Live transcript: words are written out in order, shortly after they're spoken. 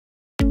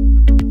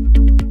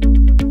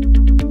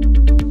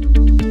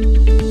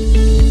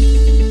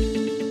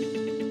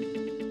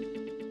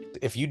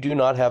if you do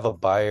not have a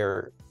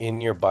buyer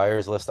in your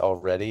buyers list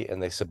already and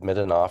they submit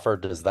an offer,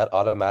 does that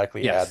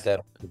automatically add Yes. them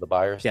to the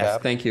buyers Yes.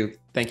 tab? Thank you.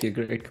 Thank you.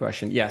 Great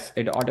question. Yes,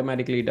 it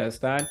automatically does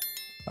that.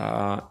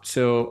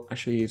 So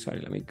actually, sorry,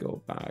 let me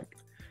go back.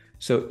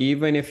 So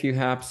even if you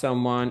have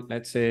someone,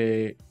 let's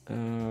say,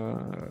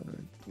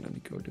 let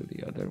me go to the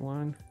other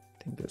one.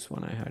 I think this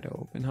one I had an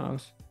open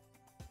house.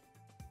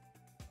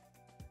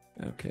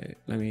 Okay,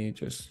 let me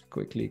just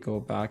quickly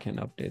go back and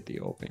update the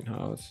open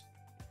house.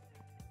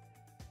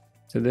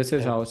 So this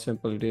is how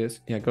simple it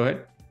is. Yeah, go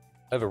ahead.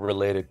 I have a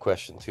related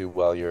question too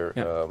while you're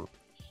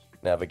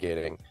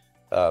navigating.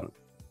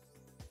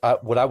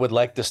 What I would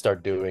like to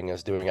start doing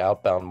is doing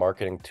outbound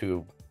marketing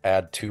to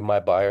add to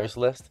my buyers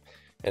list.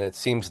 And it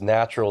seems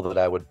natural that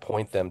I would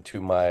point them to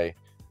my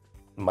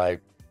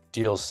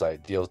deals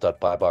site,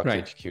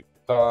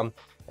 deals.buyboxhq.com,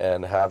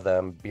 and have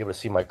them be able to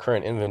see my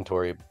current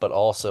inventory, but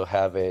also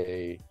have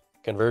a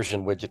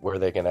conversion widget where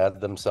they can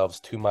add themselves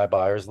to my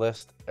buyers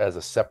list as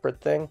a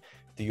separate thing.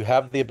 Do you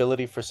have the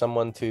ability for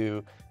someone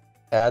to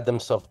add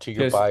themselves to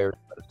your buyer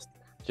list,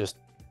 just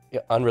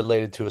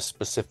unrelated to a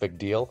specific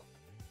deal?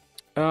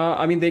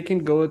 I mean, they can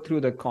go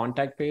through the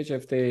contact page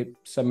if they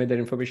submit their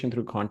information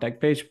through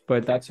contact page,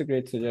 but that's a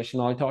great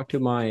suggestion. I'll talk to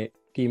my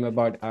team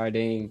about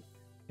adding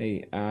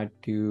a add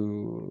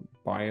to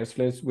buyers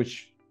list,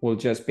 which will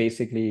just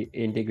basically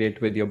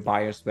integrate with your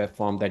buyers web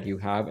form that you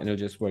have, and it'll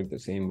just work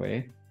the same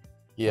way.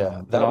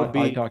 Yeah,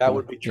 that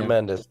would be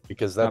tremendous,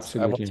 because that's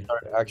I want to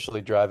start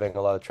actually driving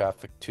a lot of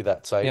traffic to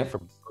that site for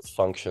both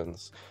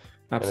functions.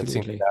 Absolutely. And it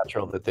seems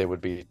natural that they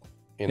would be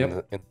in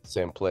the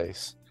same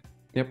place.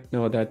 Yep.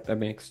 No, that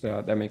makes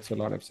a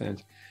lot of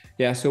sense.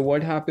 Yeah. So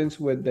what happens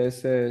with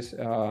this is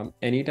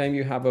anytime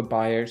you have a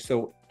buyer,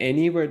 so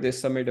anywhere they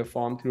submit a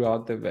form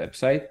throughout the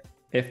website,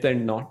 if they're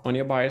not on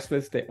your buyers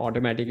list, they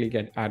automatically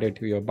get added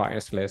to your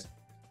buyers list.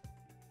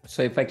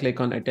 So if I click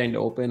on attend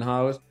open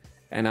house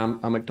and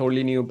I'm a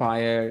totally new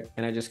buyer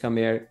and I just come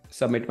here,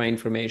 submit my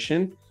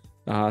information.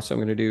 So I'm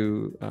going to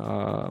do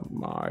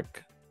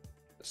Mark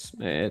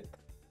Smith.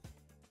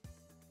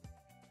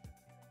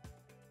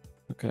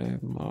 Okay,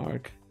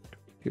 Mark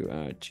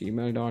at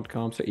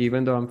gmail.com. So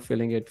even though I'm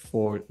filling it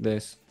for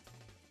this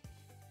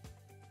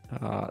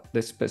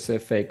this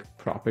specific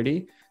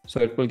property, so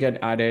it will get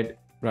added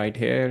right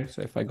here.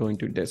 So if I go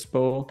into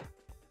Dispo,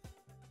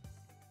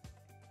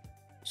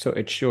 so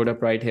it showed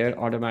up right here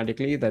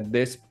automatically that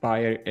this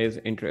buyer is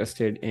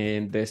interested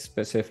in this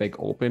specific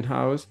open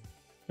house,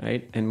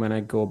 right? And when I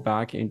go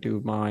back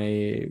into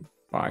my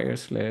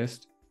buyers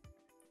list,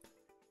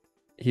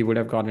 he would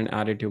have gotten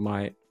added to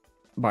my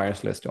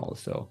buyers list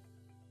also.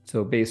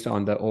 So based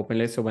on the open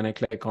list, so when I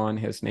click on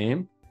his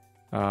name,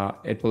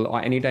 it will,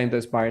 anytime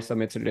this buyer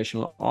submits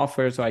additional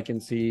offer, so I can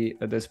see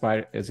that this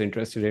buyer is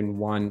interested in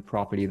one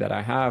property that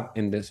I have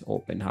in this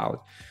open house.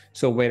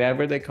 So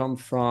wherever they come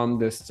from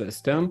this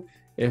system,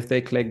 if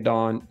they clicked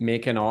on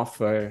make an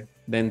offer,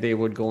 then they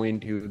would go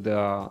into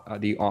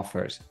the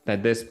offers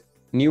that this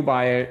new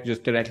buyer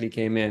just directly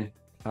came in,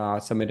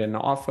 submitted an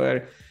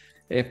offer.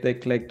 If they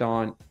clicked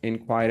on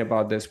inquire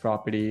about this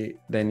property,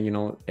 then, you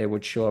know, it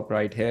would show up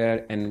right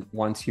here. And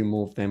once you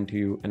move them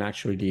to an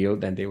actual deal,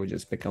 then they would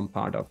just become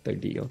part of the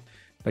deal.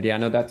 But yeah,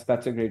 no,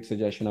 that's a great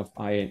suggestion of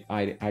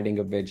adding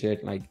a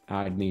widget, like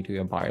add me to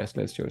your buyers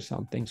list or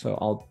something. So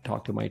I'll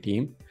talk to my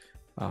team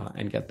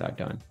and get that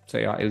done. So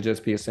yeah, it'll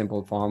just be a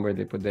simple form where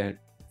they put their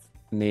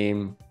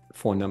name,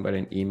 phone number,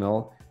 and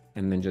email,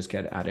 and then just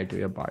get added to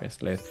your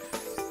buyers list.